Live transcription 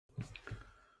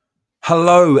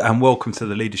Hello and welcome to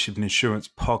the Leadership and Insurance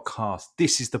podcast.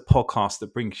 This is the podcast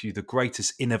that brings you the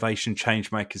greatest innovation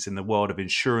change makers in the world of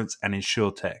insurance and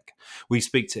insurtech. We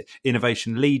speak to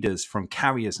innovation leaders from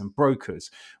carriers and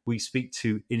brokers. We speak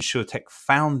to insurtech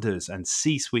founders and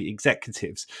C-suite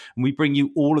executives. And we bring you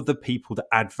all of the people that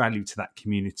add value to that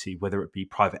community, whether it be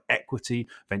private equity,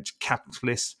 venture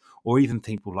capitalists, or even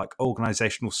people like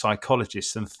organizational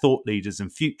psychologists and thought leaders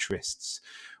and futurists.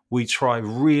 We try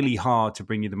really hard to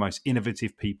bring you the most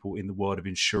innovative people in the world of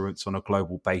insurance on a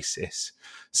global basis.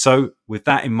 So with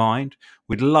that in mind,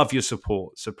 we'd love your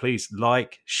support. So please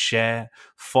like, share,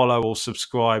 follow or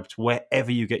subscribe to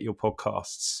wherever you get your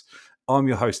podcasts. I'm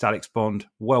your host, Alex Bond.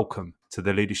 Welcome to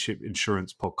the Leadership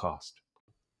Insurance Podcast.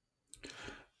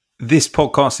 This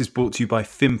podcast is brought to you by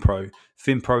FinPro.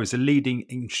 FinPro is a leading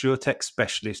insurtech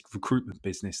specialist recruitment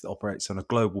business that operates on a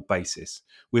global basis.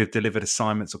 We have delivered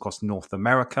assignments across North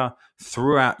America,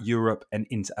 throughout Europe, and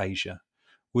into Asia.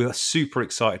 We are super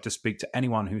excited to speak to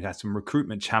anyone who has some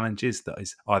recruitment challenges that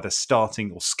is either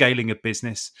starting or scaling a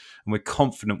business, and we're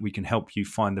confident we can help you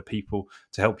find the people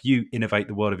to help you innovate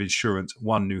the world of insurance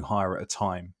one new hire at a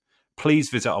time.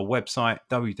 Please visit our website,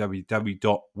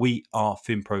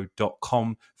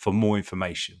 www.wearefinpro.com, for more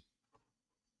information.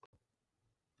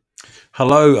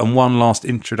 Hello, and one last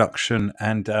introduction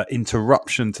and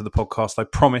interruption to the podcast, I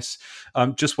promise.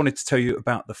 Just wanted to tell you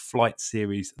about the Flight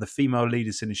series, the Female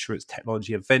Leaders in Insurance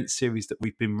Technology event series that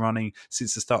we've been running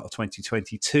since the start of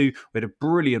 2022. We had a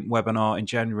brilliant webinar in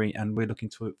January, and we're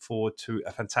looking forward to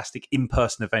a fantastic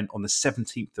in-person event on the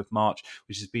 17th of March,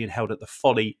 which is being held at the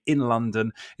Folly in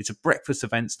London. It's a breakfast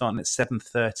event starting at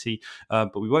 7:30,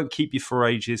 but we won't keep you for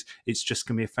ages. It's just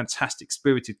going to be a fantastic,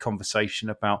 spirited conversation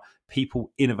about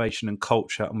people, innovation and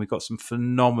culture, and we've got some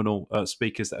phenomenal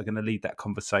speakers that are going to lead that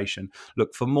conversation.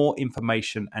 Look, for more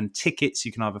information and tickets,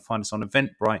 you can either find us on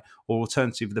Eventbrite, or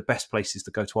alternatively, the best place is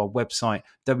to go to our website,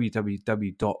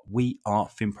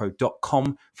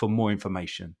 www.wearefinpro.com, for more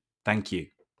information. Thank you.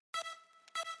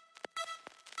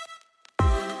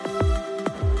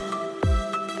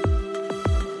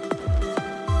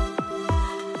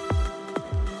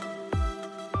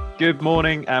 Good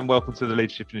morning and welcome to the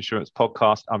Leadership and Insurance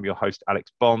Podcast. I'm your host,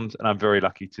 Alex Bond, and I'm very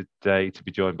lucky today to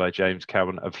be joined by James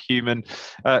Cowen of Humn.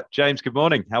 James, good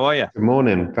morning. How are you? Good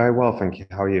morning. Very well, thank you.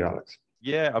 How are you, Alex?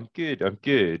 Yeah, I'm good. Where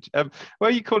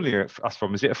are you calling us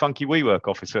from? Is it a funky WeWork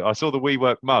office? I saw the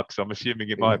WeWork mug, so I'm assuming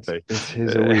it might be. It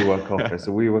is a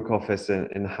WeWork office,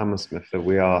 in Hammersmith that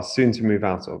we are soon to move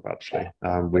out of, actually.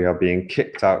 We are being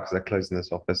kicked out because they're closing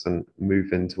this office and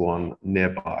move into one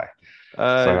nearby.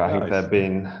 So I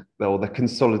think they're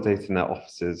consolidating their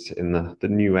offices in the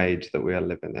new age that we are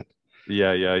living in.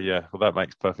 Yeah. Well, that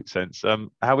makes perfect sense.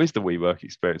 How is the WeWork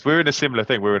experience? We're in a similar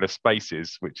thing. We're in a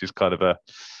Spaces, which is kind of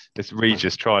it's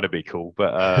Regis trying to be cool,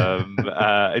 but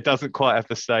it doesn't quite have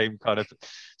the same kind of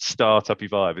startup-y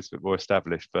vibe. It's a bit more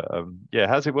established, but yeah,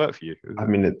 how's it work for you? I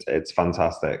mean, it's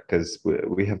fantastic because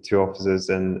we have two offices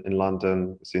in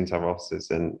London, soon to have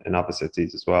offices in other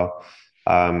cities as well.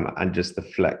 And just the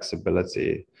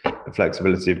flexibility of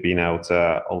being able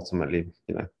to ultimately,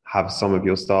 have some of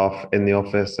your staff in the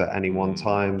office at any one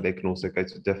time. They can also go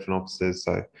to different offices.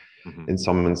 So in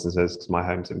some instances, because my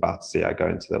home's in Battersea, I go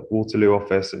into the Waterloo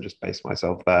office and just base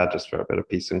myself there just for a bit of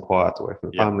peace and quiet away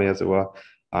from the family, as it were.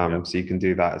 So you can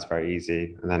do that. It's very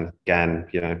easy. And then again,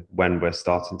 when we're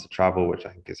starting to travel, which I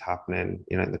think is happening,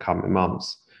 in the coming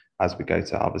months, as we go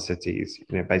to other cities,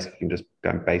 basically you can just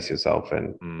go and base yourself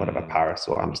in whatever, Paris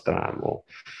or Amsterdam or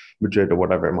Madrid or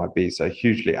whatever it might be. So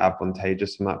hugely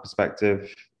advantageous from that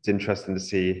perspective. It's interesting to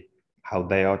see how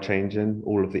they are changing.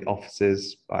 All of the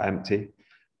offices are empty.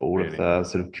 All of the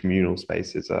sort of communal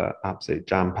spaces are absolutely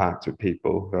jam-packed with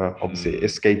people who are obviously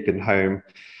escaping home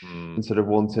and sort of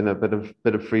wanting a bit of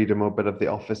freedom or a bit of the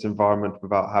office environment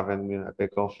without having a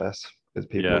big office, because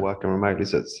people are working remotely.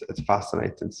 So it's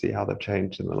fascinating to see how they've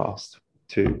changed in the last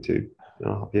two and a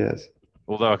half years.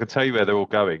 Although I can tell you where they're all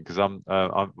going, because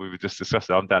we were just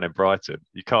discussing, I'm down in Brighton.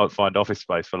 You can't find office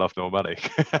space for love nor money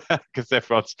because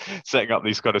everyone's setting up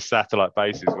these kind of satellite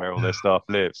bases where all their staff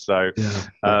live. So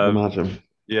imagine.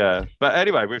 Yeah, but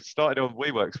anyway, we've started on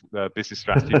WeWork's business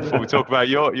strategy before we talk about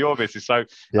your business. So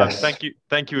thank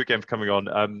you again for coming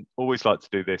on. Always like to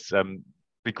do this.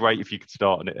 Be great if you could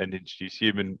start and introduce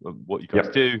Humn and what you guys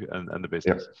do and the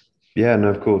business. Yeah, no,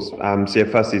 of course.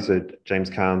 Firstly, James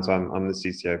Cowen, I'm the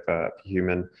CCO for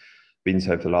Humn. Been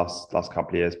so for the last couple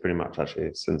of years, pretty much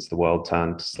actually since the world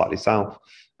turned slightly south.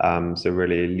 So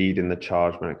really leading the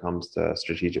charge when it comes to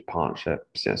strategic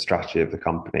partnerships, strategy of the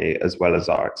company, as well as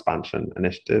our expansion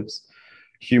initiatives.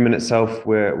 Humn itself,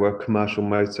 we're a commercial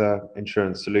motor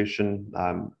insurance solution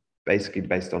basically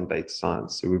based on data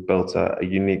science. So we've built a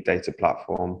unique data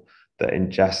platform that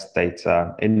ingests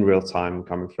data in real time,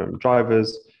 coming from drivers,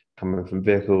 coming from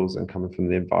vehicles, and coming from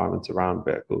the environment around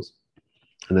vehicles.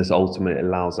 And this ultimately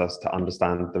allows us to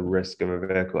understand the risk of a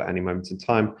vehicle at any moment in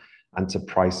time and to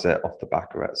price it off the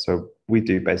back of it. So we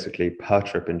do basically per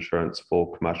trip insurance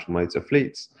for commercial motor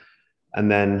fleets.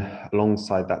 And then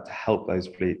alongside that, to help those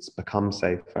fleets become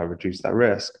safer, reduce their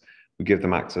risk, we give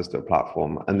them access to a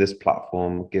platform. And this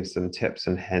platform gives them tips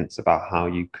and hints about how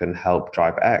you can help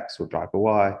driver X or driver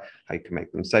Y, how you can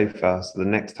make them safer. So the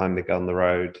next time they go on the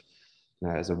road,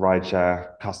 as a rideshare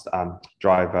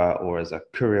driver or as a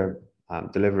courier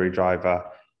delivery driver,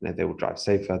 they will drive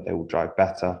safer, they will drive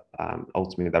better.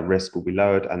 Ultimately, their risk will be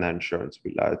lowered and their insurance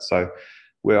will be lowered. So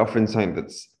we're offering something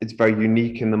it's very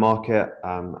unique in the market,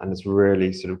 and it's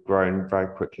really sort of grown very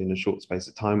quickly in a short space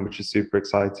of time, which is super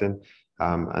exciting.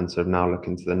 And sort of now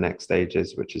looking to the next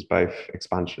stages, which is both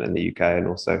expansion in the UK and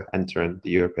also entering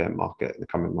the European market in the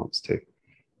coming months too.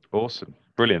 Awesome.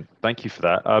 Brilliant. Thank you for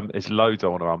that. There's loads I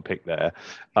want to unpick there.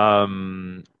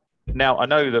 Now, I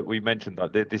know that we mentioned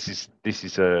that this is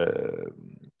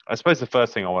I suppose the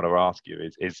first thing I want to ask you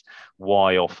is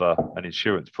why offer an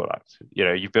insurance product?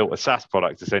 You've built a SaaS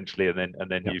product essentially, and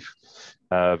then you've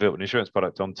built an insurance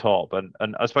product on top.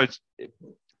 And I suppose,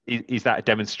 is that a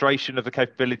demonstration of the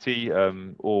capability,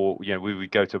 or will we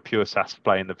go to a pure SaaS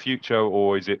play in the future,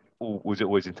 or was it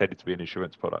always intended to be an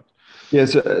insurance product? Yeah,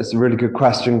 so it's a really good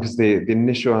question, because the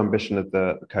initial ambition of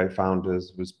the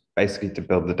co-founders was basically to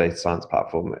build the data science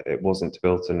platform. It wasn't to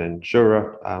build an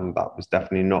insurer. That was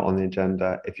definitely not on the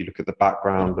agenda. If you look at the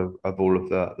background of all of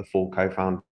the four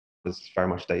co-founders, it's very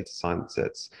much data science.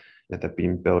 They've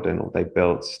been building, or they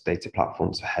built data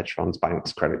platforms for hedge funds,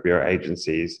 banks, credit bureau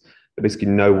agencies. They basically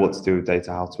know what to do with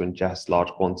data, how to ingest large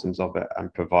quantums of it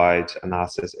and provide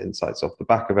analysis insights off the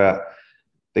back of it.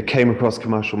 They came across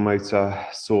commercial motor,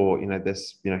 saw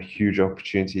this huge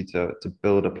opportunity to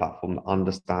build a platform that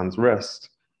understands risk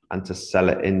and to sell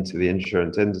it into the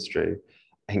insurance industry.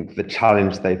 I think the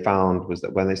challenge they found was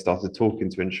that when they started talking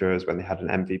to insurers, when they had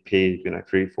an MVP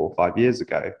 3, 4, 5 years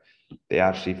ago, they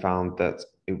actually found that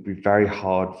it would be very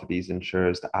hard for these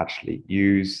insurers to actually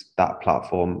use that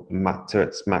platform to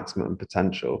its maximum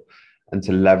potential and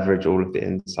to leverage all of the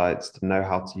insights, to know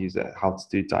how to use it, how to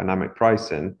do dynamic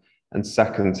pricing. And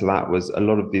second to that was, a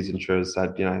lot of these insurers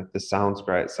said, this sounds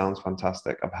great, sounds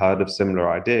fantastic, I've heard of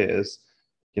similar ideas,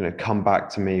 come back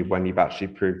to me when you've actually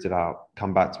proved it out.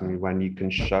 Come back to me when you can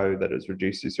show that it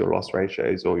reduces your loss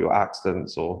ratios or your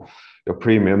accidents or your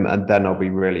premium, and then I'll be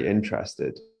really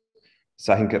interested.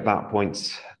 So I think at that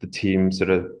point, the team sort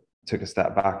of took a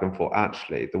step back and thought,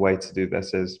 actually, the way to do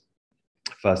this is,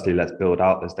 firstly, let's build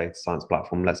out this data science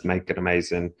platform. Let's make it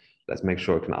amazing. Let's make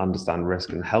sure it can understand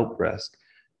risk and help risk.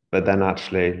 But then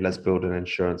actually, let's build an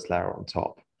insurance layer on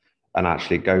top and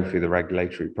actually go through the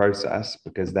regulatory process,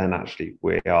 because then actually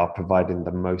we are providing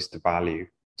the most value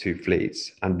to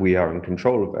fleets and we are in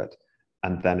control of it.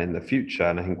 And then in the future,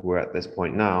 and I think we're at this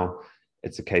point now,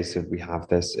 it's a case of we have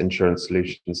this insurance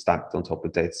solution stacked on top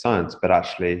of data science, but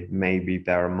actually maybe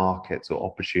there are markets or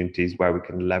opportunities where we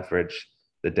can leverage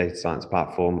the data science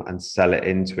platform and sell it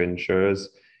into insurers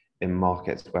in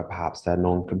markets where perhaps they're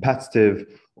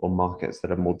non-competitive, or markets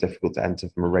that are more difficult to enter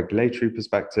from a regulatory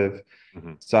perspective.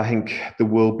 Mm-hmm. So I think there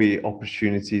will be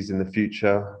opportunities in the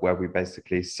future where we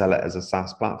basically sell it as a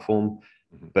SaaS platform.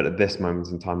 Mm-hmm. But at this moment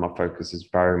in time, our focus is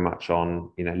very much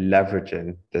on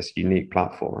leveraging this unique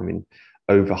platform. I mean,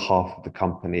 over half of the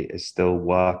company is still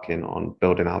working on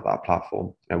building out that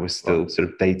platform. We're still sort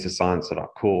of data science at our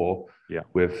core,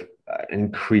 with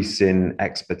increasing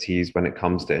expertise when it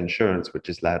comes to insurance, which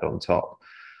is layered on top.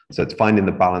 So it's finding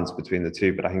the balance between the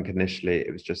two. But I think initially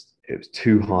it was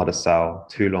too hard a sell,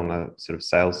 too long a sort of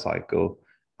sales cycle.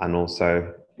 And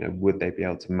also, would they be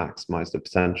able to maximize the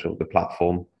potential of the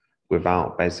platform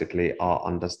without basically our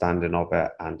understanding of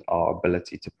it and our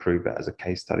ability to prove it as a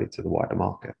case study to the wider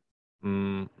market?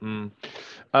 Mm-hmm.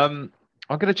 I'm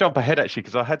going to jump ahead actually,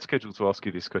 because I had scheduled to ask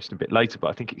you this question a bit later, but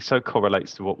I think it so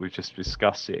correlates to what we've just been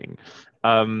discussing.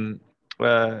 You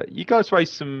guys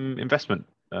raised some investment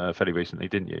fairly recently,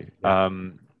 didn't you? Yeah.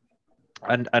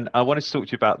 And I wanted to talk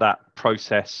to you about that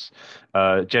process.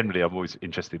 Generally, I'm always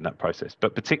interested in that process,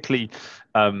 but particularly,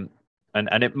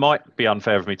 and it might be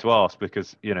unfair of me to ask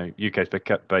because,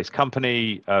 UK-based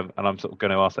company, and I'm sort of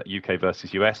going to ask that UK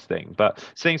versus US thing. But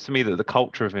it seems to me that the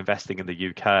culture of investing in the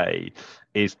UK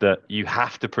is that you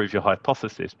have to prove your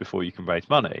hypothesis before you can raise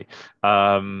money.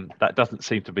 That doesn't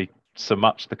seem to be so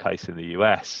much the case in the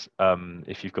US.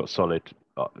 If you've got solid,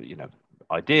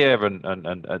 idea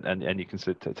and you can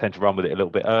tend to run with it a little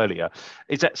bit earlier.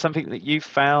 Is that something that you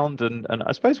found? And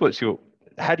I suppose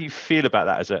how do you feel about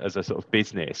that as a sort of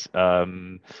business? I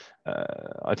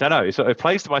don't know. It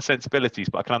plays to my sensibilities,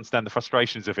 but I can understand the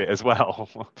frustrations of it as well.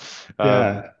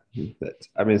 Yeah,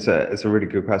 I mean, it's a really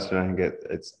good question. I think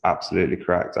it's absolutely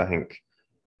correct. I think,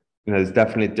 there's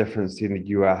definitely a difference between the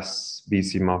US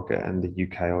VC market and the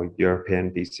UK or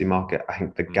European VC market. I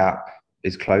think the gap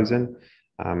is closing.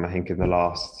 I think in the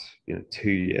last 2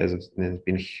 years, there's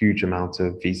been a huge amount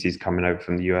of VCs coming over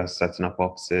from the US, setting up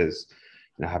offices,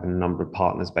 having a number of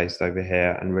partners based over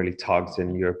here, and really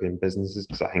targeting European businesses,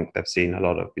 because I think they've seen a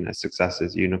lot of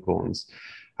successes, unicorns,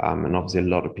 and obviously a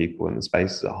lot of people in the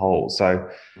space as a whole. So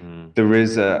there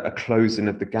is a closing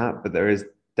of the gap, but there is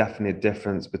definitely a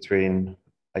difference between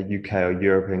a UK or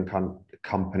European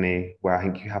company where I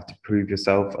think you have to prove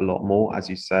yourself a lot more. As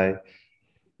you say,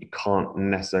 you can't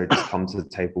necessarily just come to the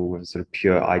table with a sort of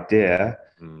pure idea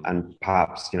and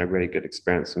perhaps really good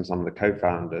experience from some of the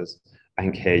co-founders. I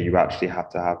think here you actually have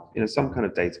to have some kind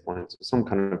of data points, some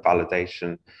kind of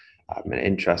validation, and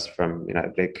interest from a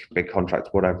big contract,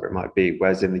 whatever it might be.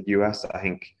 Whereas in the US, I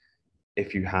think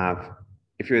if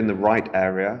you're in the right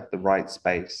area, the right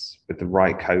space with the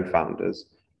right co-founders,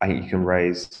 I think you can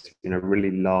raise really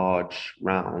large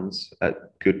rounds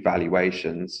at good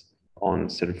valuations on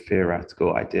sort of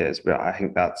theoretical ideas. But I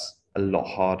think that's a lot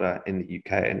harder in the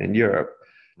UK and in Europe.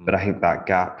 But I think that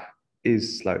gap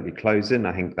is slowly closing.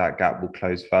 I think that gap will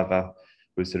close further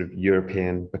with sort of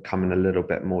European becoming a little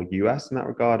bit more US in that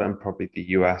regard, and probably the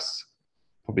US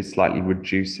probably slightly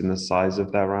reducing the size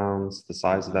of their rounds, the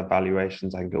size of their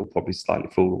valuations. I think it'll probably slightly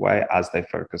fall away as they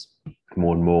focus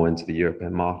more and more into the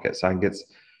European market. So I think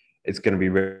it's going to be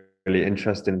really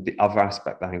interesting. The other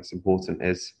aspect that I think is important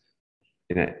is,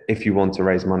 if you want to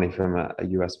raise money from a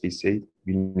US VC,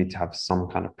 you need to have some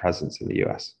kind of presence in the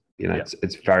US.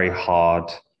 It's very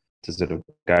hard to sort of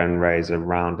go and raise a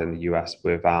round in the US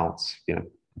without,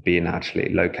 being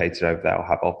actually located over there or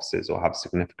have offices or have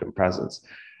significant presence.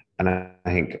 And I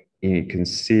think you can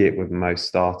see it with most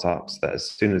startups that as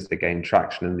soon as they gain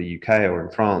traction in the UK or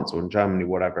in France or in Germany,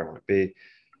 whatever it might be,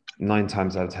 9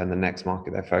 times out of 10, the next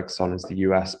market they focus on is the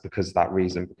US because of that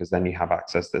reason, because then you have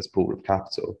access to this pool of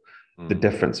capital. The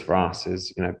difference for us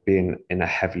is, being in a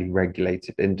heavily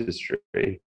regulated industry,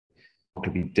 it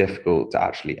could be difficult to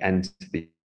actually enter the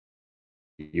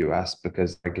US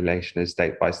because regulation is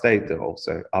state by state. There are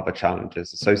also other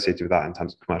challenges associated with that in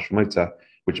terms of commercial motor,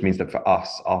 which means that for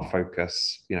us, our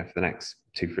focus, for the next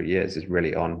 2-3 years is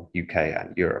really on UK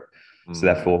and Europe. So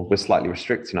therefore, we're slightly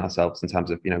restricting ourselves in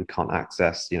terms of, we can't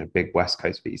access, big West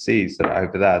Coast VCs that are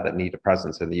over there that need a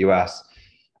presence in the US.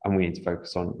 And we need to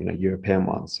focus on, European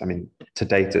ones. I mean, to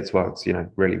date, it's worked,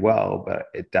 really well, but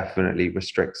it definitely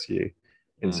restricts you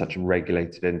in such a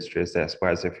regulated industry as this.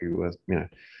 Whereas if you were,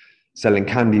 selling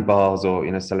candy bars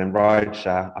or, selling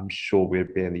rideshare, I'm sure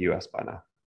we'd be in the US by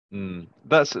now.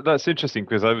 That's interesting,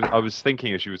 because I was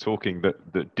thinking as you were talking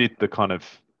that did the kind of,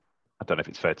 I don't know if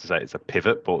it's fair to say it's a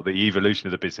pivot, but the evolution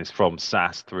of the business from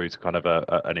SaaS through to kind of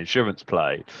an insurance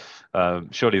play,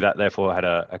 surely that therefore had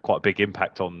a quite big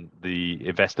impact on the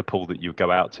investor pool that you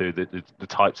go out to, the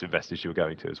types of investors you were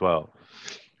going to as well.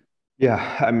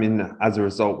 Yeah, I mean, as a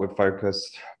result, we're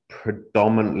focused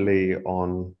predominantly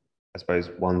on, I suppose,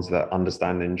 ones that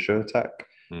understand insurtech.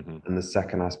 And the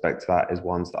second aspect to that is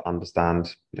ones that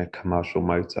understand, commercial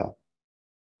motor.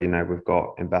 We've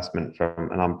got investment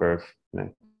from a number of,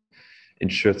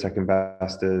 insurtech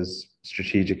investors,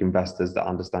 strategic investors that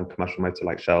understand commercial motor,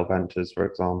 like Shell Ventures, for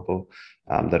example,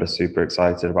 that are super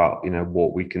excited about,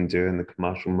 what we can do in the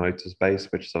commercial motor space,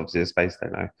 which is obviously a space they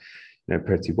know,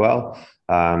 pretty well.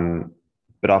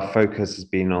 But our focus has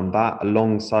been on that.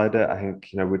 Alongside it, I think,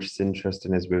 which is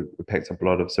interesting is we picked up a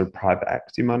lot of sort of private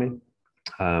equity money,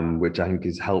 which I think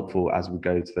is helpful as we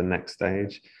go to the next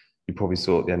stage. You probably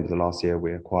saw at the end of the last year,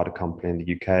 we acquired a company in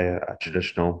the UK, a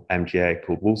traditional MGA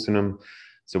called Walsingham.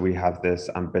 So we have this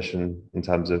ambition in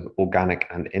terms of organic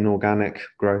and inorganic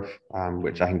growth,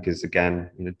 which I think is,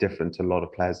 again, different to a lot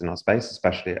of players in our space,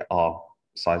 especially at our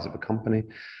size of a company.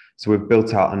 So we've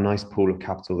built out a nice pool of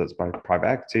capital that's both private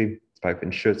equity, it's both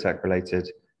insurtech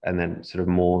related, and then sort of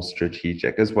more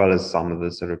strategic, as well as some of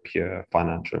the sort of pure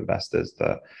financial investors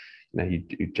that you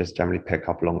just generally pick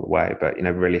up along the way, but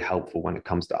really helpful when it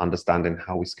comes to understanding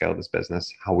how we scale this business,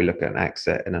 how we look at an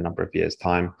exit in a number of years'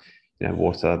 time.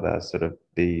 What are the sort of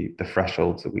the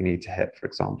thresholds that we need to hit, for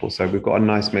example. So we've got a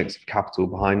nice mix of capital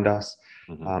behind us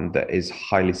that is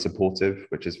highly supportive,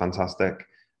 which is fantastic.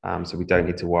 So we don't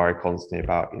need to worry constantly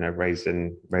about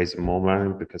raising more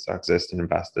money, because our existing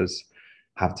investors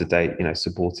have to date,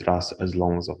 supported us as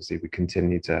long as obviously we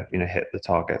continue to, hit the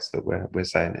targets that we're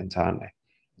saying internally.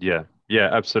 Yeah, yeah,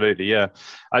 absolutely. Yeah,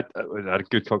 I had a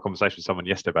good conversation with someone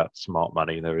yesterday about smart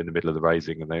money. They were in the middle of the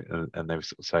raising, and they were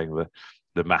sort of saying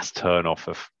the mass turn off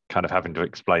of kind of having to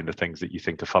explain the things that you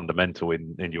think are fundamental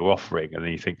in your offering, and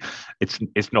then you think it's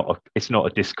not a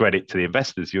discredit to the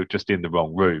investors. You're just in the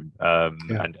wrong room,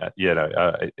 and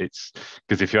it's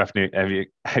because if you're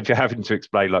having to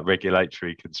explain like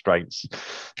regulatory constraints,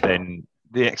 then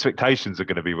the expectations are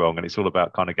going to be wrong, and it's all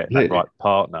about kind of getting that right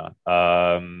partner,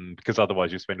 because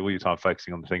otherwise you spend all your time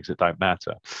focusing on the things that don't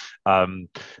matter.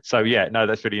 So yeah, no,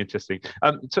 that's really interesting.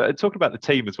 Talking about the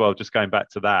team as well, just going back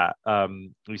to that,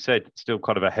 you said still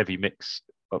kind of a heavy mix,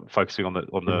 focusing on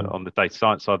the data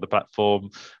science side of the platform.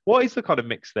 What is the kind of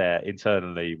mix there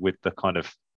internally with the kind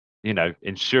of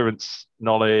insurance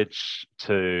knowledge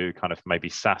to kind of maybe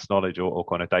SaaS knowledge or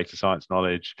kind of data science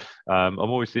knowledge? I'm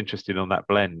always interested on that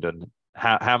blend, and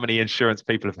how many insurance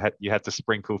people you had to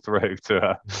sprinkle through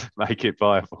to make it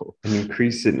viable? An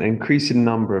increasing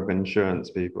number of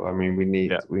insurance people. I mean, we need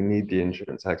the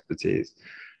insurance expertise.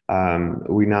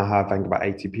 We now have, I think, about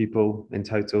 80 people in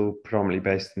total, predominantly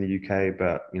based in the UK,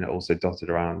 but also dotted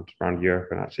around Europe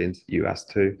and actually into the US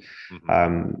too.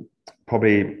 Mm-hmm.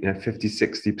 Probably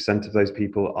 50-60% of those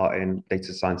people are in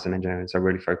data science and engineering, so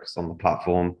really focused on the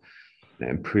platform,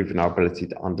 improving our ability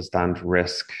to understand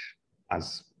risk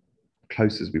as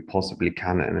close as we possibly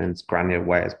can and in as granular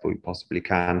way as we possibly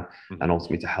can, mm-hmm. and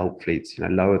ultimately to help fleets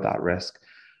lower that risk.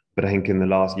 But I think in the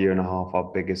last year and a half, our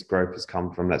biggest growth has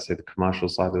come from, let's say, the commercial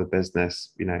side of the business,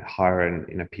 hiring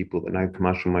people that know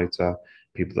commercial motor,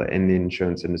 people that are in the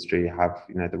insurance industry have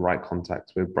the right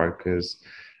contacts with brokers,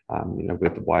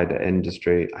 with the wider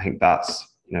industry. I think that's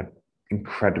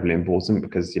incredibly important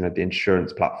because the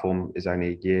insurance platform is only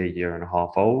a year and a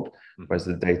half old, mm-hmm. whereas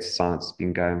the data science has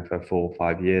been going for 4 or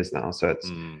 5 years now. So it's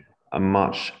a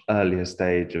much earlier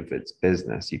stage of its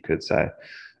business, you could say.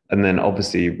 And then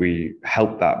obviously we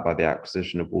helped that by the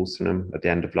acquisition of Walsingham at the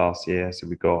end of last year. So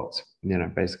we got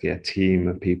basically a team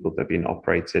of people that have been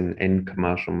operating in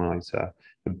commercial motor,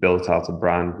 have built out a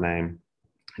brand name,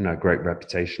 great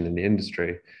reputation in the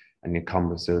industry, and you come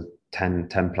with sort of 10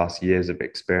 plus years of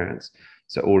experience.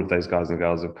 So all of those guys and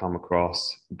girls have come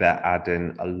across. They're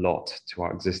adding a lot to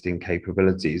our existing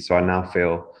capabilities. So I now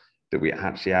feel that we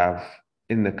actually have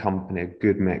in the company a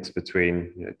good mix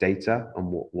between data and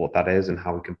what that is and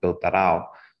how we can build that out.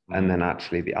 Mm-hmm. And then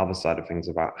actually the other side of things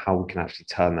about how we can actually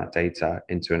turn that data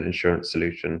into an insurance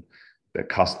solution that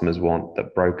customers want,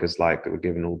 that brokers like, that we're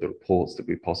giving all the reports that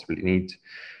we possibly need,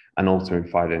 and ultimately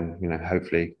providing,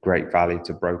 hopefully great value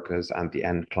to brokers and the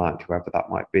end client, whoever that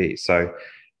might be. So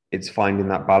it's finding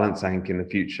that balance. I think in the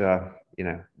future,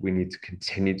 we need to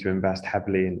continue to invest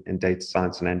heavily in data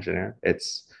science and engineering.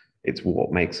 It's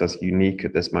what makes us unique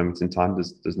at this moment in time.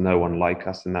 There's no one like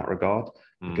us in that regard,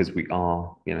 because we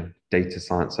are, data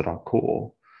science at our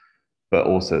core. But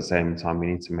also at the same time, we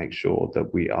need to make sure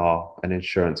that we are an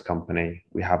insurance company.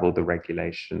 We have all the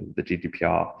regulation, the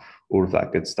GDPR, all of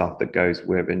that good stuff that goes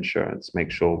with insurance.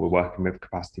 Make sure we're working with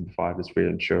capacity providers,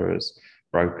 reinsurers,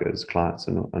 brokers, clients,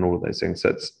 and all of those things.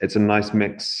 So it's a nice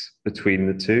mix between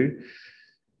the two.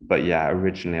 But yeah,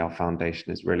 originally our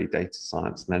foundation is really data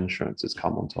science, and then insurance has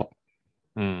come on top.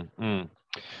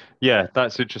 Yeah,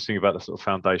 that's interesting about the sort of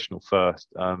foundational first.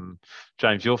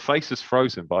 James, your face is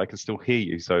frozen, but I can still hear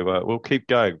you, so we'll keep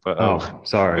going. But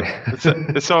sorry,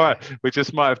 it's all right. We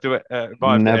just might have to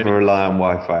never rely on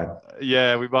Wi-Fi.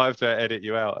 Yeah, we might have to edit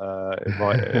you out.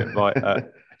 It might.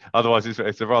 Otherwise,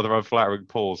 it's a rather unflattering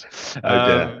pause.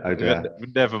 Oh dear.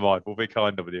 Never mind. We'll be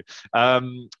kinder with you.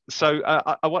 So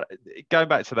I want going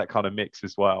back to that kind of mix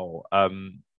as well.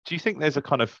 Do you think there's a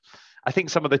kind of, I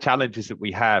think some of the challenges that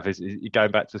we have is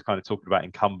going back to kind of talking about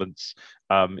incumbents.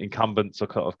 Incumbents are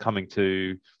kind of coming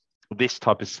to this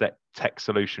type of tech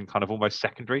solution kind of almost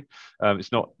secondary.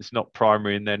 It's not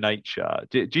primary in their nature.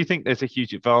 Do you think there's a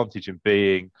huge advantage in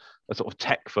being a sort of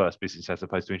tech first business as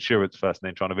opposed to insurance first and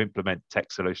then trying to implement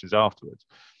tech solutions afterwards?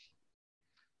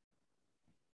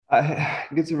 I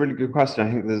think it's a really good question.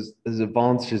 I think there's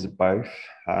advantages of both.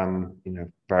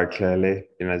 Very clearly,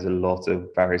 there's a lot of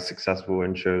very successful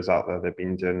insurers out there. They've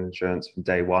been doing insurance from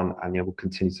day one, and we'll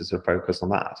continue to sort of focus on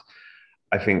that.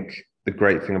 I think the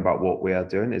great thing about what we are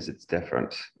doing is it's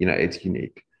different. It's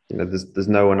unique. There's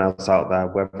no one else out there,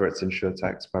 whether it's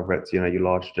insurtechs, whether it's your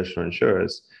large traditional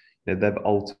insurers. They've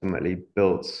ultimately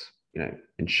built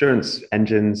insurance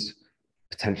engines.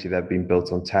 Potentially they've been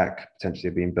built on tech, potentially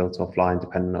they've been built offline,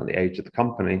 depending on the age of the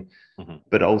company. Mm-hmm.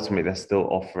 But ultimately they're still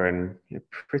offering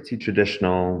pretty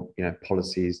traditional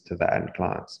policies to their end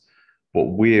clients. What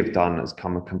we have done is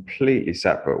come a completely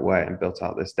separate way and built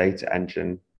out this data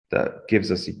engine that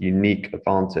gives us a unique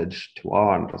advantage, to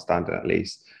our understanding at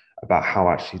least, about how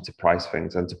actually to price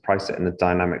things and to price it in a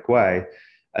dynamic way,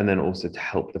 and then also to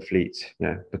help the fleet,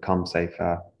 become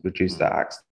safer, reduce their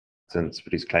accidents,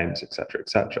 reduce claims, etc.,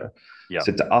 etc. Yeah.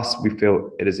 So to us, we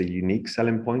feel it is a unique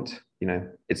selling point.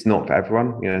 It's not for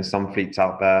everyone. Some fleets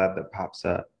out there that perhaps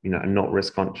are not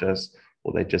risk conscious,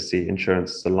 or they just see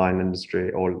insurance as a line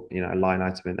industry or a line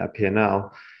item in their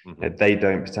P&L. They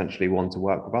don't potentially want to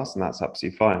work with us, and that's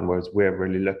absolutely fine. Whereas we're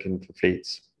really looking for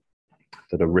fleets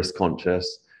that are risk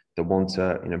conscious, that want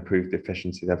to improve the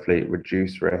efficiency of their fleet,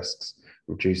 reduce risks,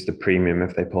 reduce the premium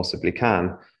if they possibly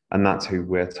can, and that's who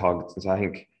we're targeting. So I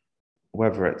think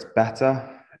whether it's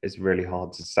better is really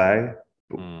hard to say,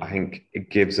 but I think it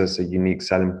gives us a unique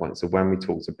selling point. So when we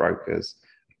talk to brokers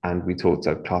and we talk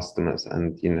to customers,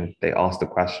 and they ask the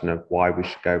question of why we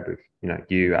should go with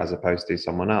you as opposed to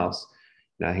someone else,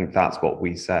 I think that's what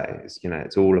we say is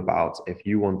it's all about, if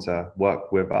you want to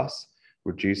work with us,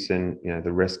 reducing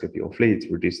the risk of your fleet,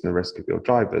 reducing the risk of your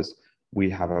drivers, we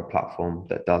have a platform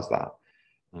that does that.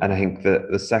 And I think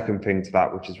that the second thing to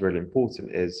that, which is really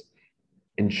important, is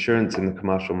insurance in the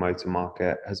commercial motor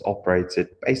market has operated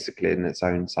basically in its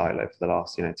own silo for the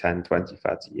last 10, 20,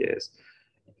 30 years.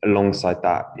 Alongside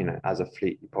that, as a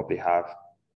fleet, you probably have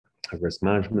a risk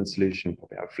management solution, you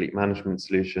probably have a fleet management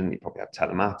solution, you probably have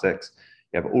telematics,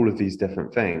 you have all of these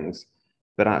different things,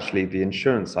 but actually the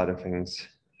insurance side of things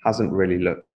hasn't really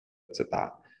looked at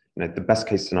that. The best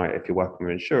case scenario, if you're working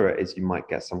with an insurer, is you might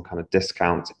get some kind of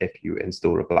discount if you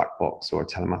install a black box or a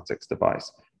telematics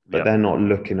device. But they're not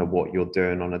looking at what you're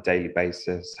doing on a daily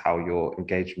basis, how you're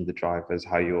engaging with the drivers,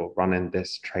 how you're running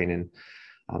this training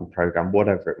program,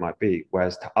 whatever it might be.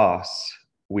 Whereas to us,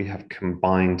 we have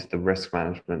combined the risk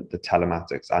management, the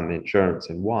telematics, and the insurance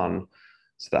in one,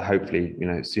 so that hopefully,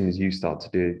 as soon as you start to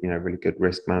do, really good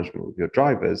risk management with your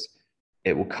drivers,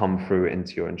 it will come through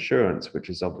into your insurance, which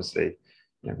is obviously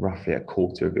roughly a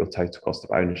quarter of your total cost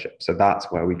of ownership. So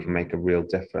that's where we can make a real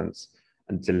difference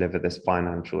and deliver this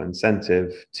financial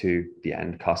incentive to the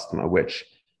end customer, which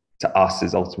to us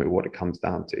is ultimately what it comes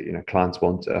down to. Clients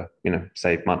want to,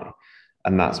 save money.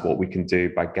 And that's what we can do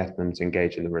by getting them to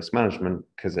engage in the risk management,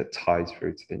 because it ties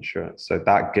through to the insurance. So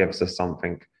that gives us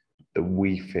something that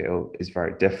we feel is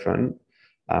very different.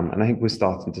 And I think we're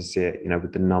starting to see it,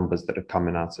 with the numbers that are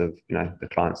coming out of, the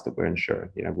clients that we're insuring.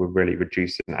 We're really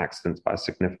reducing accidents by a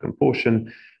significant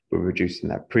portion. We're reducing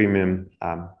their premium.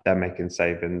 They're making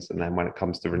savings. And then when it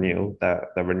comes to renewal, they're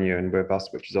renewing with us,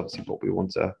 which is obviously what we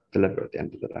want to deliver at the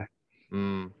end of the day.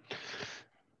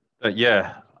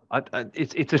 Yeah.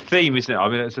 It's a theme, isn't it? I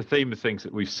mean, it's a theme of things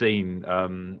that we've seen.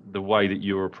 The way that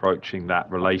you're approaching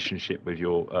that relationship with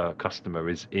your customer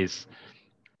is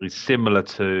similar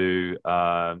to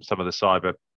some of the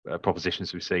cyber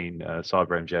propositions we've seen,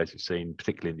 cyber MGAs we've seen,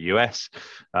 particularly in the US,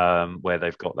 where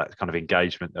they've got that kind of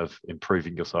engagement of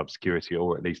improving your cybersecurity,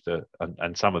 or at least,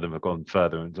 and some of them have gone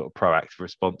further and sort of proactive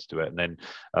response to it. And then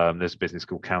there's a business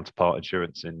called Counterpart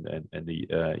Insurance in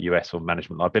the US on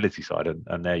management liability side,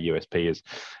 and their USP is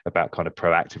about kind of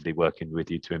proactively working with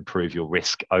you to improve your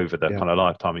risk over the kind of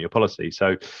lifetime of your policy.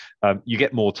 So you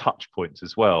get more touch points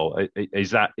as well.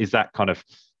 Is that kind of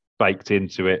baked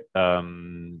into it?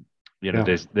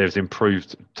 There's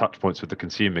improved touch points with the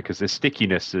consumer, because the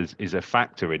stickiness is a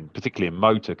factor in, particularly in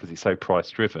motor, because it's so price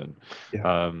driven.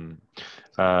 I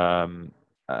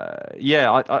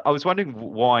was wondering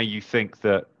why you think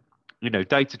that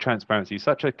data transparency is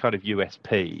such a kind of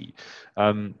USP.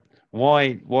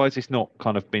 Why has this not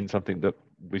kind of been something that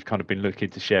we've kind of been looking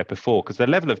to share before? Because the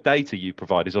level of data you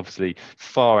provide is obviously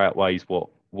far outweighs what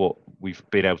we've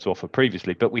been able to offer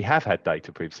previously, but we have had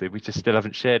data previously, we just still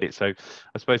haven't shared it. So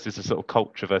I suppose there's a sort of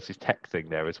culture versus tech thing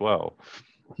there as well.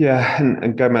 Yeah,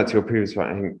 and going back to your previous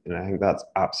point, I think that's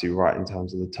absolutely right in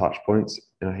terms of the touch points.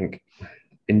 And I think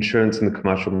insurance in the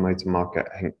commercial motor market,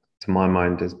 I think, to my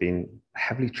mind, has been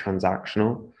heavily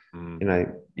transactional.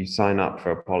 You sign up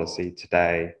for a policy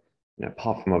today,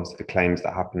 apart from obviously the claims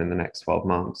that happen in the next 12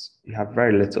 months, you have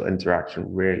very little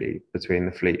interaction really between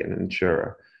the fleet and the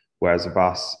insurer. Whereas with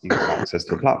us, you have access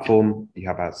to a platform, you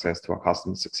have access to our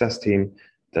customer success team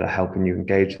that are helping you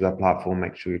engage with that platform,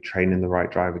 make sure you're training the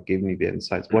right driver, giving you the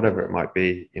insights, whatever it might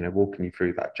be, walking you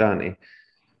through that journey.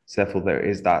 So therefore, there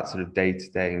is that sort of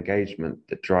day-to-day engagement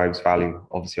that drives value,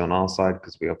 obviously on our side,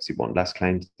 because we obviously want less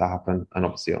claims to happen, and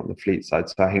obviously on the fleet side.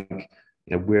 So I think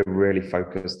we're really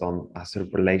focused on a sort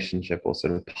of relationship or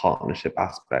sort of partnership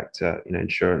aspect to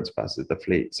insurance versus the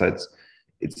fleet. So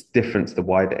it's different to the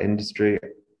wider industry.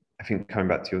 I think coming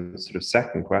back to your sort of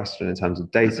second question in terms of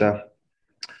data,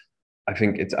 I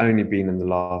think it's only been in the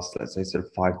last, let's say, sort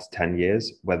of 5 to 10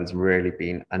 years where there's really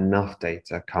been enough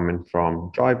data coming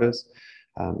from drivers.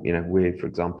 We, for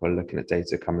example, are looking at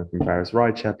data coming from various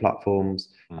rideshare platforms.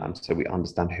 So we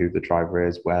understand who the driver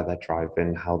is, where they're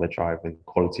driving, how they're driving,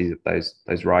 quality of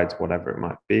those rides, whatever it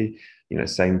might be.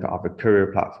 Same for other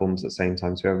courier platforms at the same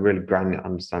time. So we have a really granular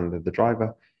understanding of the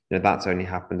driver. That's only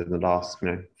happened in the last,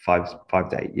 5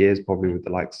 to 8 years, probably with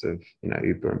the likes of,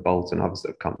 Uber and Bolt and others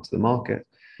that have come to the market.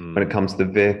 When it comes to the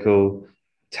vehicle,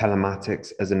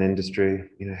 telematics as an industry,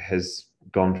 has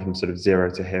gone from sort of zero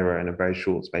to hero in a very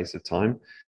short space of time.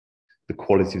 The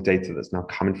quality of data that's now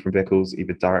coming from vehicles,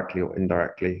 either directly or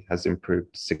indirectly, has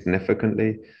improved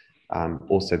significantly.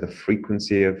 Also, the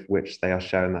frequency of which they are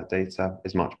sharing that data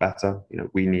is much better.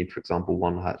 We need, for example,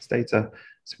 1 hertz data.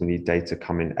 So we need data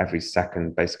coming every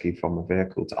second, basically from a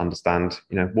vehicle to understand,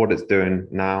 what it's doing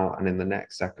now and in the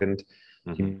next second.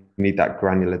 You need that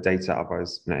granular data.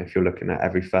 Otherwise, if you're looking at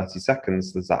every 30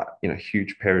 seconds, there's that,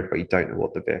 huge period where you don't know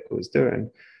what the vehicle is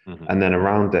doing. And then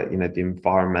around it, the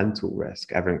environmental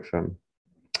risk, everything from,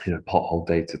 pothole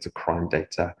data to crime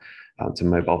data, to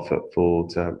mobile footfall,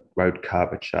 to road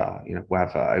curvature,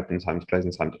 weather, open times,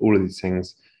 closing times, all of these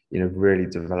things, really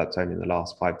developed only in the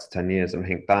last 5 to 10 years. And I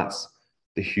think that's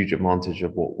the huge advantage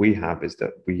of what we have, is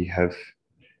that we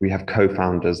have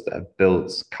co-founders that have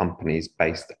built companies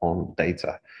based on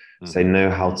data. So they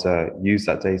know how to use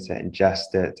that data,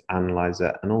 ingest it, analyze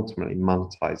it, and ultimately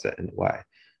monetize it in a way.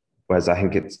 Whereas I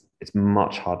think it's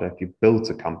much harder if you build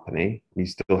a company, you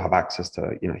still have access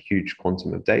to a huge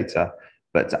quantum of data,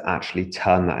 but to actually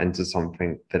turn that into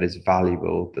something that is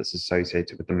valuable, that's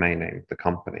associated with the main name of the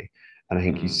company. And I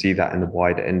think you see that in the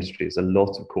wider industry. There's a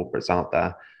lot of corporates out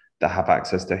there that have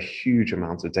access to a huge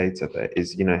amount of data that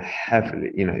is,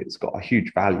 heavily, it's got a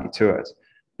huge value to it,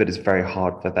 but it's very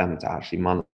hard for them to actually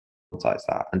monetize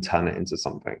that and turn it into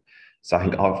something. So I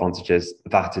think our advantage is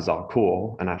that is our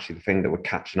core. And actually the thing that we're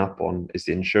catching up on is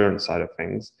the insurance side of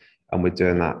things. And we're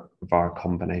doing that via a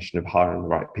combination of hiring the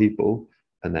right people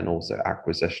and then also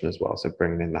acquisition as well. So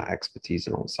bringing in that expertise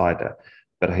alongside it.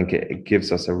 But I think it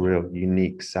gives us a real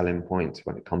unique selling point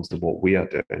when it comes to what we are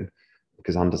doing,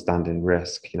 because understanding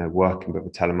risk, working with a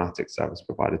telematics service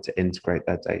provider to integrate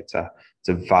their data,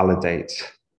 to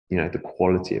validate, the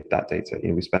quality of that data.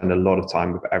 We spend a lot of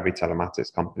time with every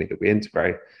telematics company that we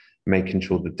integrate, making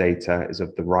sure the data is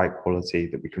of the right quality,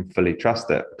 that we can fully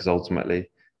trust it, because ultimately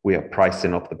we are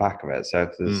pricing off the back of it. So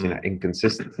if there's,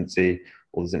 inconsistency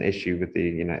or there's an issue with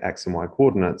the, X and Y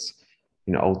coordinates,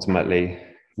 ultimately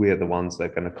we are the ones that are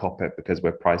going to cop it because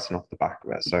we're pricing off the back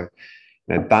of it. So,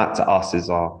 that to us is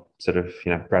our sort of,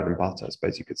 bread and butter, I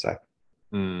suppose you could say.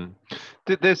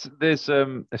 There's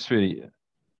it's really,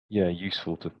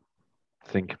 useful to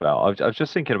think about. I was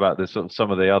just thinking about this, sort of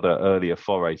some of the other earlier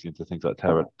forays into things like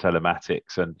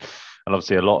telematics, and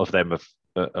obviously a lot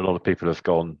of people have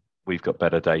gone, we've got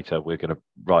better data, we're going to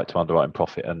write to underwriting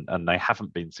profit, and they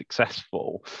haven't been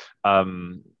successful.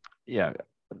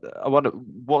 I wonder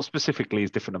what specifically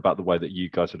is different about the way that you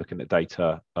guys are looking at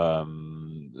data,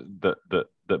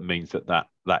 that means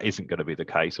that isn't going to be the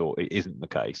case, or it isn't the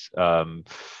case.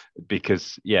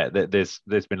 Because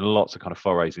there's been lots of kind of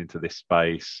forays into this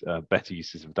space. Better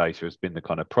uses of data has been the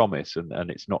kind of promise,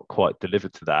 and it's not quite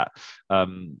delivered to that.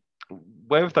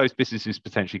 Where have those businesses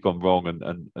potentially gone wrong,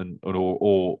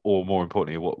 or more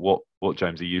importantly, what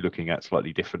James are you looking at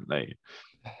slightly differently?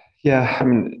 Yeah, I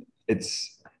mean,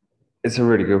 it's a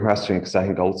really good question, because I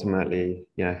think ultimately,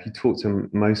 if you talk to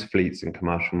most fleets in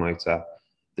commercial motor,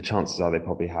 the chances are they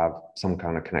probably have some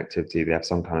kind of connectivity, they have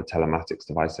some kind of telematics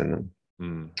device in them.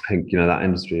 I think, that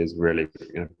industry has really,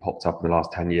 popped up in the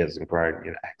last 10 years and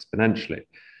grown, exponentially.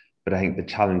 But I think the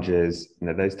challenge is,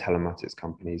 those telematics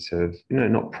companies have,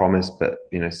 not promised, but,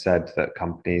 said that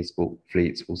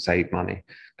fleets will save money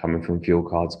coming from fuel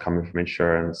cards, coming from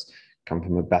insurance, come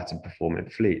from a better performing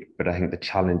fleet. But I think the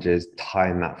challenge is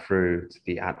tying that through to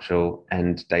the actual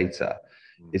end data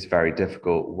is very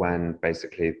difficult when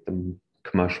basically the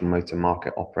commercial motor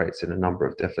market operates in a number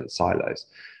of different silos.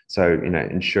 So,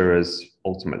 insurers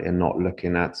ultimately are not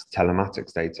looking at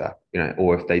telematics data,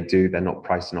 or if they do, they're not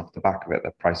pricing off the back of it,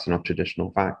 they're pricing off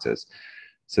traditional factors.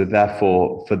 So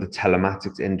therefore, for the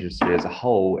telematics industry as a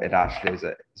whole, it actually is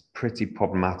pretty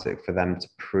problematic for them to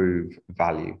prove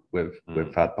value with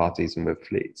third parties and with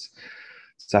fleets.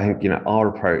 So I think, our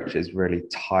approach is really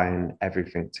tying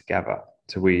everything together.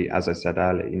 So we, as I said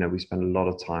earlier, we spend a lot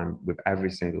of time with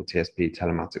every single TSP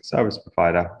telematics service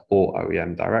provider or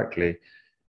OEM directly,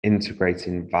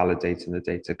 integrating, validating the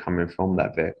data coming from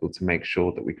that vehicle to make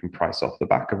sure that we can price off the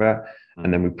back of it.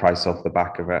 And then we price off the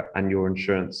back of it, and your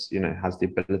insurance, has the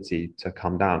ability to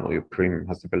come down, or your premium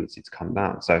has the ability to come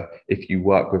down. So if you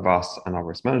work with us and our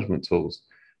risk management tools,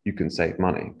 you can save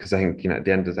money. Because I think, at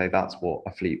the end of the day, that's what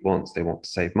a fleet wants. They want to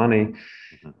save money.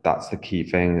 That's the key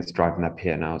thing. It's driving their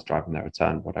P&L, it's driving their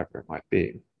return, whatever it might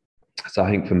be. So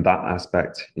I think from that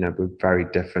aspect, we're very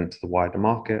different to the wider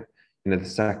market. The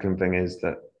second thing is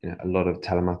that a lot of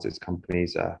telematics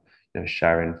companies are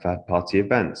sharing third-party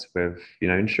events with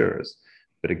insurers,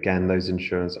 but again, those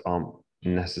insurers aren't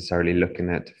necessarily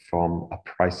looking at it from a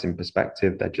pricing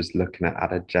perspective. They're just looking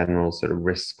at a general sort of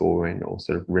risk scoring or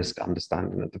sort of risk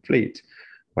understanding of the fleet.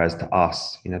 Whereas to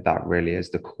us, that really is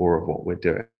the core of what we're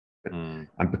doing.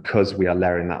 And because we are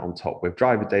layering that on top with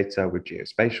driver data, with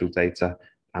geospatial data,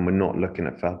 and we're not looking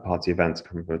at third-party events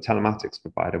coming from a telematics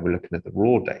provider, we're looking at the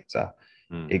raw data.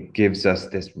 It gives us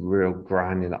this real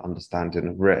granular understanding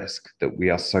of risk that we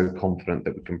are so confident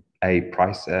that we can A,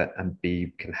 price it, and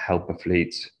B, can help a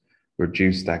fleet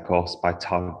reduce their costs by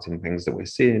targeting things that we're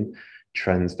seeing,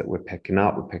 trends that we're picking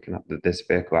up. We're picking up that this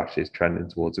vehicle actually is trending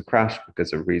towards a crash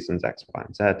because of reasons X, Y,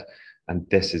 and Z, and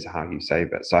this is how you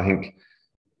save it. So I think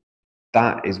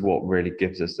that is what really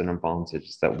gives us an advantage,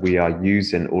 is that we are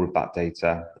using all of that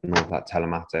data and all of that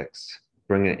telematics,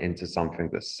 bringing it into something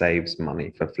that saves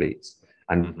money for fleets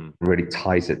and really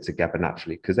ties it together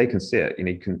naturally, because they can see it.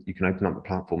 You can open up the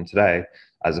platform today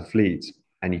as a fleet,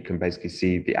 and you can basically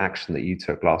see the action that you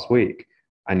took last week,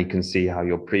 and you can see how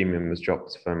your premium has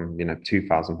dropped from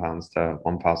 £2,000 to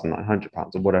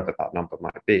 £1,900 or whatever that number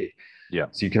might be. Yeah.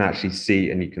 So you can actually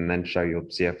see, and you can then show your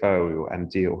CFO or your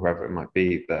MD or whoever it might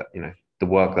be that the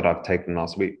work that I've taken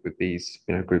last week with these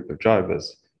group of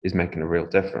drivers is making a real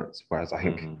difference. Whereas I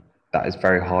think that is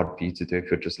very hard for you to do if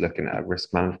you're just looking at a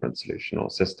risk management solution or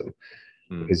system,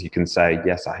 because you can say,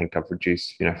 yes, I think I've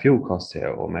reduced fuel costs here,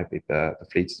 or maybe the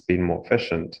fleet has been more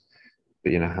efficient,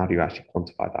 but how do you actually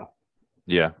quantify that?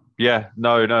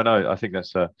 No, I think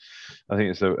it's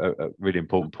a really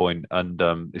important point, and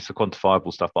it's the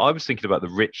quantifiable stuff. But I was thinking about the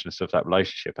richness of that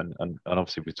relationship, and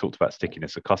obviously we talked about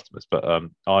stickiness of customers, but I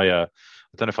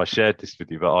don't know if I shared this with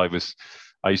you, but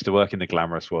I used to work in the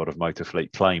glamorous world of motor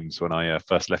fleet claims when I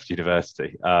first left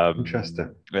university.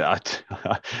 Interesting.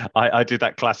 I did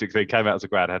that classic thing. Came out as a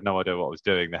grad, had no idea what I was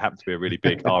doing. There happened to be a really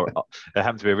big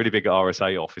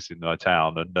RSA office in my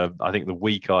town, and I think the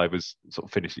week I was sort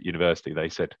of finished at university, they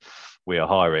said, "We are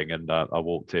hiring," and I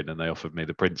walked in and they offered me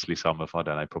the princely sum of, I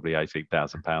don't know, probably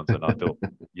 £18,000, and I thought,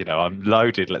 I'm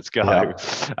loaded, let's go. Yeah.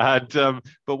 And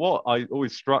but what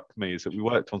always struck me is that we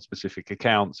worked on specific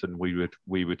accounts, and I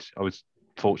was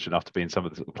fortunate enough to be in some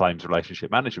of the sort of claims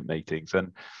relationship management meetings,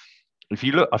 and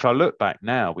if I look back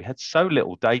now, we had so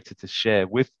little data to share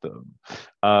with them,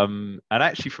 and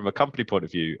actually from a company point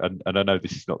of view, and I know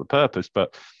this is not the purpose,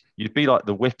 but you'd be like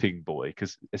the whipping boy,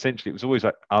 because essentially it was always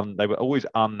like they were always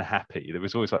unhappy. There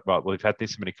was always like, right, well, we've had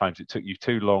this many claims, it took you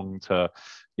too long to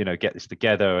get this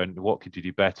together, and what could you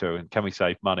do better, and can we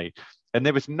save money? And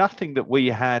there was nothing that we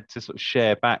had to sort of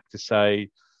share back to say,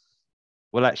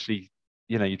 well, actually,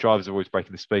 your drivers are always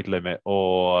breaking the speed limit,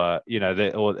 or your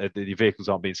vehicles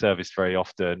aren't being serviced very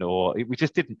often, or we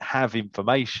just didn't have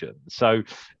information. So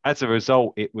as a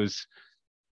result, it was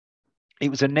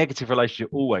a negative relationship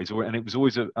always, and it was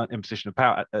always an imposition of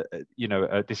power,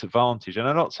 a disadvantage. And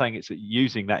I'm not saying it's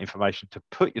using that information to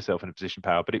put yourself in a position of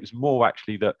power, but it was more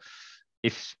actually that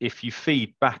if you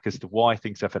feed back as to why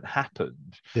things haven't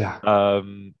happened, I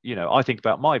think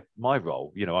about my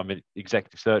role. I'm an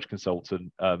executive search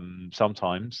consultant.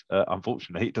 Sometimes,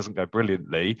 unfortunately, it doesn't go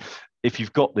brilliantly. If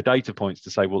you've got the data points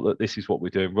to say, well, look, this is what we're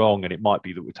doing wrong, and it might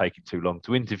be that we're taking too long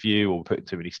to interview, or we're putting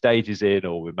too many stages in,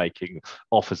 or we're making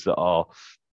offers that are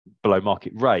below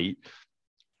market rate.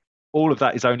 All of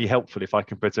that is only helpful if I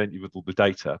can present you with all the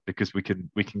data, because we can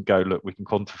go, look, we can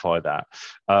quantify that.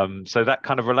 So that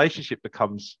kind of relationship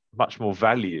becomes much more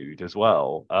valued as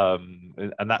well.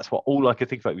 And that's what all I could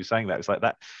think about you saying that. It's like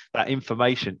that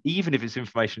information, even if it's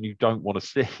information you don't want to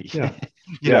see.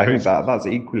 Yeah. I think that's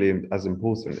equally as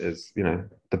important as,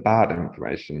 the bad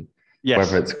information. Yes.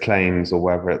 Whether it's claims or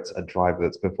whether it's a driver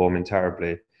that's performing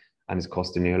terribly and is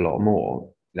costing you a lot more.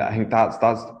 Yeah, I think that's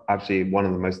actually one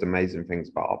of the most amazing things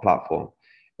about our platform,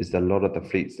 is that a lot of the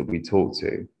fleets that we talk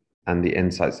to and the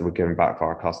insights that we're giving back for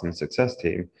our customer success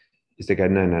team is to go,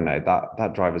 no,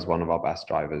 that driver's one of our best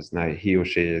drivers. No, he or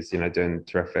she is, doing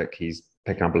terrific. He's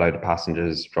picking up a load of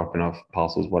passengers, dropping off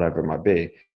parcels, whatever it might be.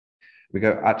 We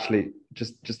go, actually,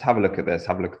 just have a look at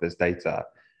this, data.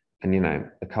 And,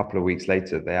 a couple of weeks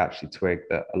later, they actually twigged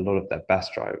that a lot of their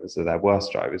best drivers are their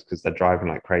worst drivers because they're driving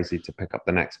like crazy to pick up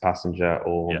the next passenger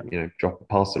or, drop a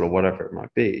parcel or whatever it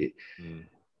might be.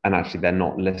 And actually, they're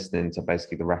not listening to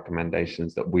basically the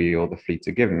recommendations that we or the fleet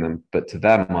are giving them. But to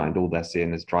their mind, all they're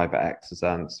seeing is driver X has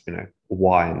earned,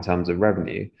 Y in terms of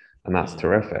revenue. And that's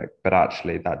terrific. But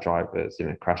actually, that driver has,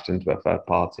 crashed into a third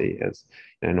party, has,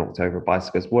 knocked over a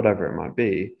bicyclist, whatever it might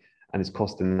be, and it's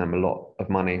costing them a lot of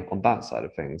money on that side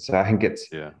of things. So I think it's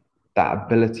that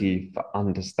ability for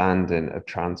understanding of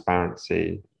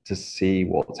transparency, to see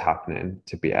what's happening,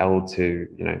 to be able to,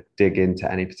 dig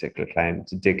into any particular claim,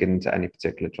 to dig into any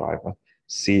particular driver,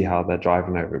 see how they're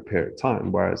driving over a period of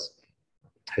time. Whereas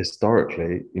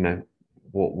historically,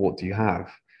 what do you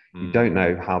have? You don't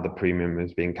know how the premium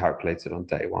is being calculated on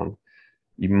day one.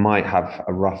 You might have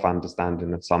a rough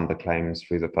understanding of some of the claims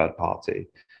through the third party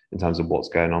in terms of what's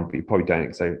going on, but you probably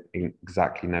don't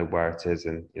exactly know where it is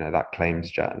in that claims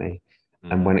journey.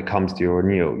 And when it comes to your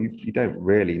renewal, you don't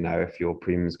really know if your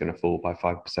premium is going to fall by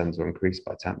 5% or increase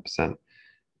by 10%.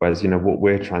 Whereas, what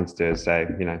we're trying to do is say,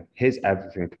 here's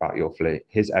everything about your fleet.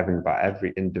 Here's everything about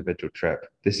every individual trip.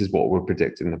 This is what we're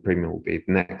predicting the premium will be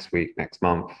next week, next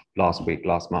month, last week,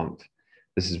 last month.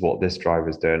 This is what this driver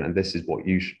is doing, and this is what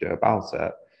you should do about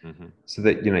it. So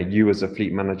that, you as a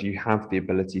fleet manager, you have the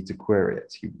ability to query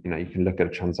it. You can look at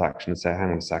a transaction and say, hang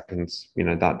on a second,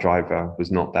 that driver was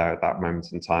not there at that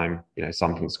moment in time.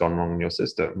 Something's gone wrong in your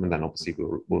system. And then obviously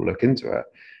we'll look into it.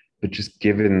 But just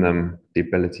giving them the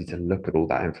ability to look at all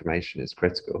that information is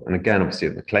critical. And again, obviously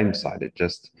on the claims side, it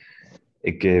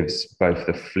gives both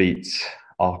the fleet,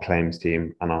 our claims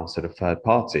team, and our sort of third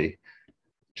party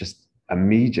just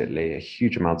immediately a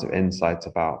huge amount of insight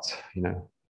about,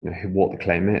 what the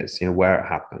claim is, where it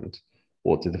happened,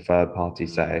 what did the third party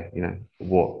say,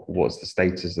 what's the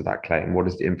status of that claim, what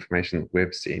is the information that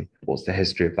we've seen, what's the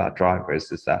history of that driver, is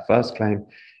this their first claim,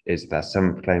 is their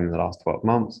seventh claim in the last 12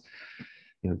 months,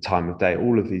 time of day,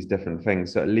 all of these different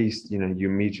things. So at least, you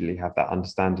immediately have that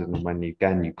understanding. And when you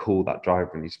call that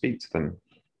driver and you speak to them,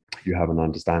 you have an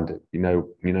understanding, you know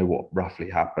what roughly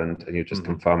happened, and you're just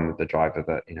confirming with the driver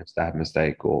that, it's their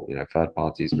mistake or, third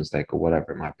party's mistake or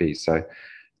whatever it might be. So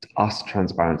to us,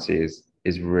 transparency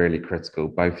is really critical,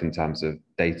 both in terms of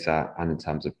data and in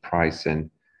terms of pricing,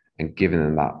 and giving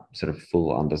them that sort of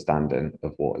full understanding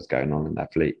of what is going on in their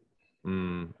fleet.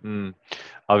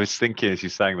 I was thinking as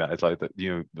you're saying that, it's like that,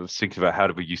 I was thinking about how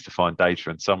did we used to find data,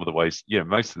 and some of the ways,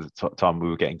 most of the time we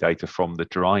were getting data from the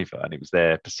driver, and it was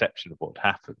their perception of what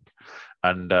happened.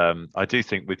 And I do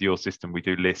think with your system, we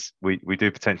do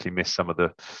potentially miss some of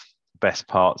the best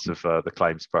parts of the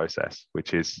claims process,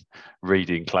 which is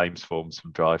reading claims forms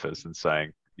from drivers and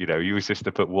saying, you was just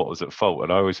to put what was at fault.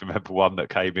 And I always remember one that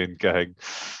came in going,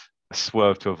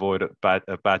 swerve to avoid a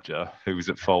badger who was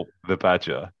at fault, the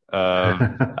badger.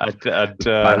 Badger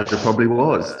probably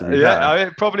was, to be fair.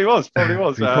 It probably was. He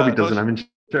probably doesn't have insurance.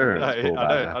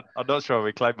 I'm not sure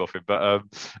we claim off him, but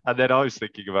and then I was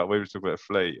thinking about, we were talking about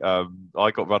fleet. I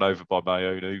got run over by my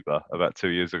own Uber about 2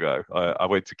 years ago. I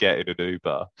went to get in an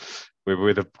Uber. We were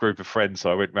with a group of friends,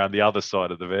 so I went around the other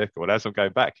side of the vehicle, and as I'm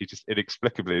going back, this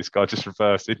guy just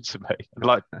reversed into me and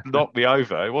like knocked me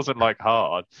over. It wasn't like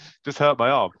hard, just hurt my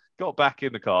arm. Got back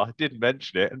in the car, didn't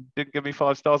mention it, and didn't give me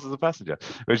 5 stars as a passenger,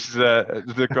 which is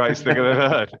the greatest thing I've ever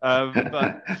heard.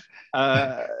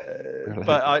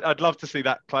 But I'd love to see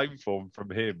that claim form from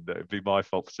him. That would be my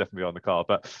fault for stepping behind the car.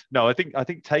 But no, I think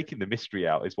taking the mystery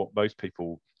out is what most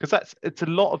people, because it's a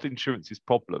lot of insurance's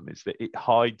problem, is that it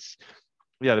hides.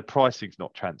 The pricing's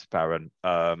not transparent.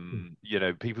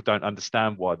 People don't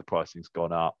understand why the pricing's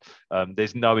gone up.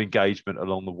 There's no engagement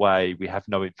along the way. We have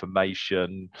no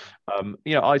information.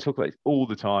 I talk about it all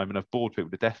the time, and I've bored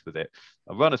people to death with it.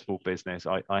 I run a small business.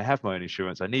 I have my own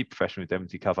insurance. I need professional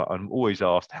indemnity cover. I'm always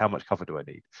asked, how much cover do I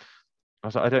need? I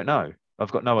was like, I don't know.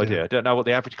 I've got no idea. I don't know what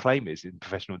the average claim is in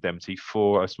professional indemnity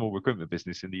for a small recruitment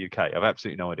business in the UK. I've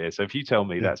absolutely no idea. So if you tell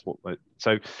me that's what,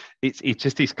 so it's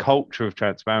just this culture of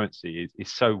transparency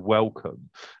is so welcome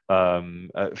from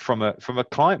a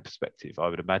client perspective, I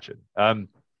would imagine.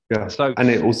 So, and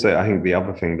it also, I think the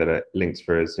other thing that it links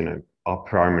for is, our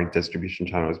primary distribution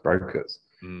channel is brokers.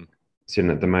 So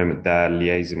at the moment they're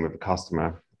liaising with the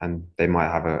customer, and they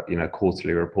might have a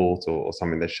quarterly report or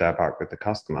something they share back with the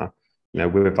customer.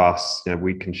 With us,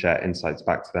 we can share insights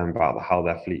back to them about how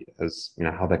their fleet has,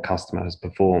 how their customer has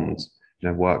performed,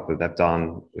 work that they've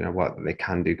done, work that they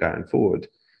can do going forward,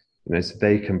 so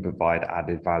they can provide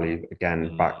added value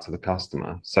again back to the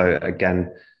customer. So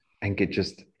again, I think it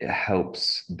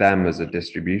helps them as a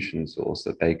distribution source,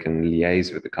 that they can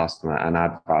liaise with the customer and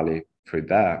add value through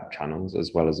their channels,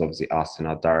 as well as obviously us in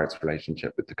our direct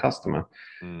relationship with the customer.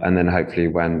 Mm. And then hopefully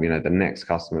when, the next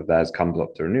customer of theirs comes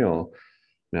up to renewal,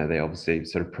 they obviously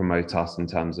sort of promote us in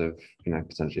terms of,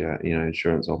 potentially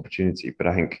insurance opportunity. But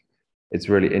I think it's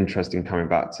really interesting coming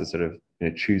back to sort of,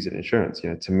 choosing insurance.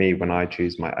 To me, when I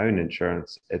choose my own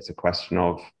insurance, it's a question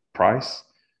of price.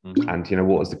 Mm-hmm. And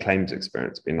what has the claims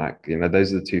experience been like?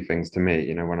 Those are the two things to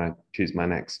me. When I choose my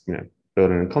next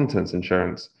building and contents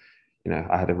insurance,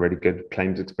 I had a really good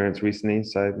claims experience recently,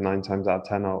 so 9 times out of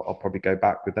 10 I'll probably go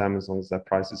back with them as long as their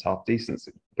price is half decent,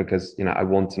 because I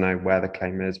want to know where the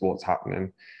claim is, what's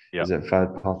happening. Yep. Is it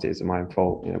third party, is it my own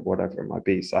fault, whatever it might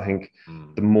be. So I think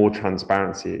the more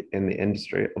transparency in the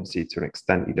industry, obviously to an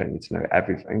extent you don't need to know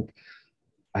everything,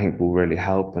 I think will really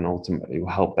help, and ultimately will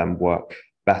help them work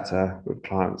better with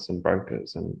clients and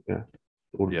brokers and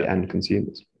all of the end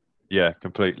consumers. Yeah,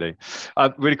 completely.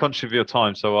 Really conscious of your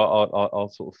time, so I'll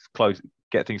sort of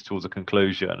get things towards a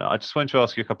conclusion. I just wanted to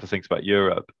ask you a couple of things about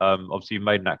Europe. Obviously, you've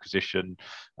made an acquisition.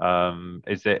 Are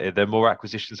there more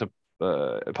acquisitions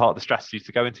part of the strategy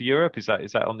to go into Europe? Is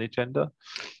that on the agenda?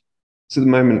 So at the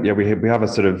moment, we have a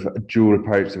sort of dual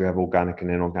approach. So we have organic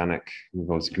and inorganic. We've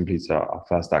obviously completed our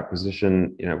first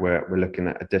acquisition. We're looking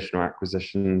at additional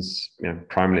acquisitions.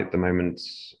 Primarily at the moment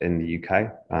in the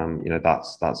UK.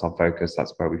 That's our focus.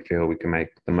 That's where we feel we can make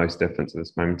the most difference at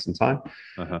this moment in time.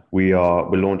 Uh-huh. We're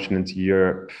launching into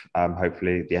Europe.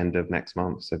 Hopefully at the end of next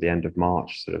month, so the end of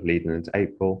March, sort of leading into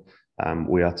April.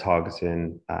 We are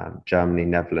targeting Germany,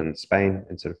 Netherlands, Spain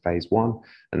in sort of phase 1,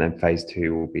 and then phase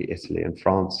 2 will be Italy and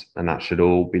France, and that should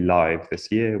all be live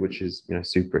this year, which is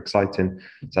super exciting.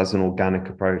 So that's an organic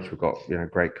approach. We've got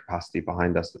great capacity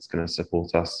behind us that's going to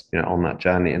support us on that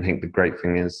journey. And I think the great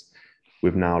thing is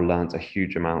we've now learned a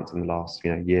huge amount in the last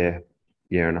year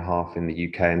and a half in the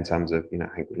UK in terms of, I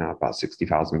think we now have about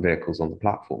 60,000 vehicles on the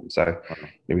platform. So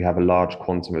we have a large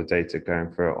quantum of data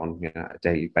going through it on a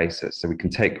daily basis. So we can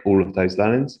take all of those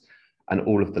learnings and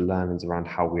all of the learnings around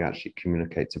how we actually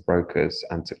communicate to brokers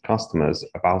and to customers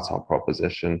about our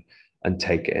proposition and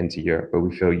take it into Europe. But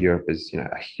we feel Europe is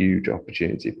a huge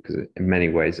opportunity because in many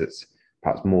ways it's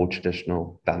perhaps more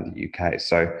traditional than the UK.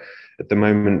 So at the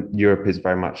moment, Europe is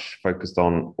very much focused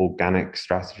on organic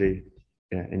strategy.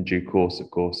 In due course, of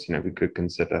course, we could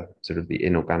consider sort of the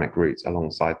inorganic routes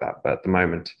alongside that. But at the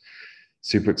moment,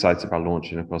 super excited about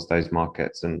launching across those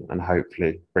markets and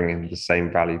hopefully bringing the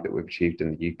same value that we've achieved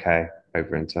in the UK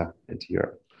over into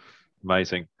Europe.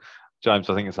 Amazing.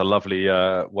 James, I think it's a lovely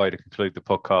way to conclude the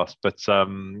podcast. But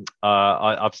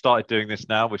I've started doing this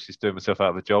now, which is doing myself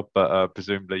out of a job. But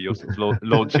presumably you're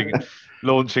launching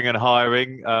and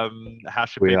hiring. How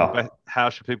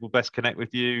should people best connect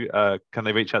with you? Can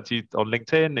they reach out to you on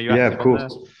LinkedIn? Are you active of course. on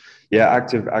there? Yeah,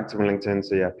 active on LinkedIn.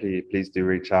 So please do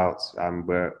reach out.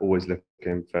 We're always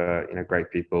looking for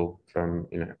great people from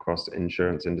across the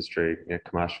insurance industry,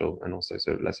 commercial, and also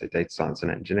let's say data science and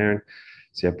engineering.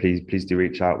 So please do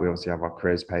reach out. We obviously have our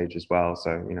careers page as well.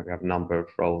 So we have a number of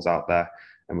roles out there,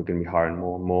 and we're going to be hiring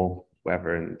more and more,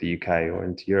 whether in the UK or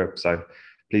into Europe. So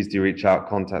please do reach out,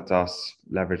 contact us,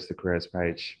 leverage the careers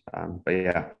page.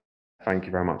 But thank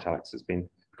you very much, Alex. It's been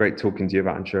great talking to you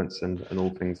about insurance and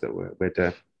all things that we're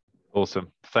doing. Awesome.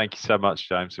 Thank you so much,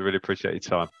 James. I really appreciate your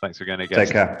time. Thanks again. Take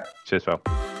care. Cheers, pal.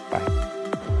 Bye.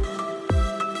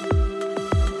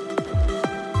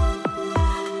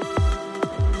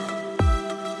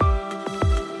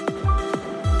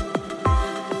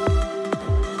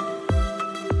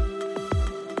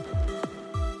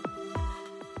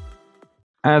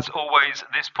 As always,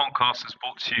 this podcast is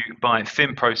brought to you by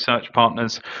FinPro Search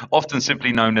Partners, often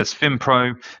simply known as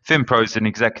FinPro. FinPro is an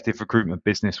executive recruitment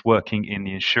business working in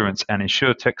the insurance and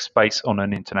insurtech space on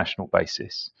an international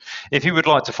basis. If you would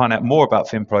like to find out more about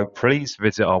FinPro, please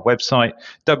visit our website,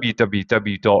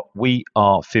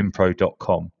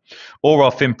 www.wearefinpro.com, or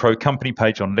our FinPro company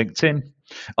page on LinkedIn.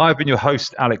 I've been your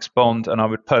host, Alex Bond, and I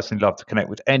would personally love to connect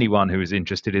with anyone who is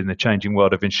interested in the changing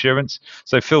world of insurance.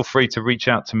 So feel free to reach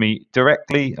out to me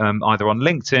directly, either on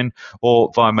LinkedIn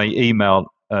or via my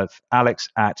email of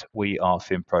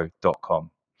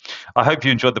alex@wearefinpro.com. I hope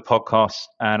you enjoyed the podcast,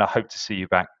 and I hope to see you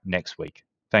back next week.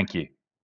 Thank you.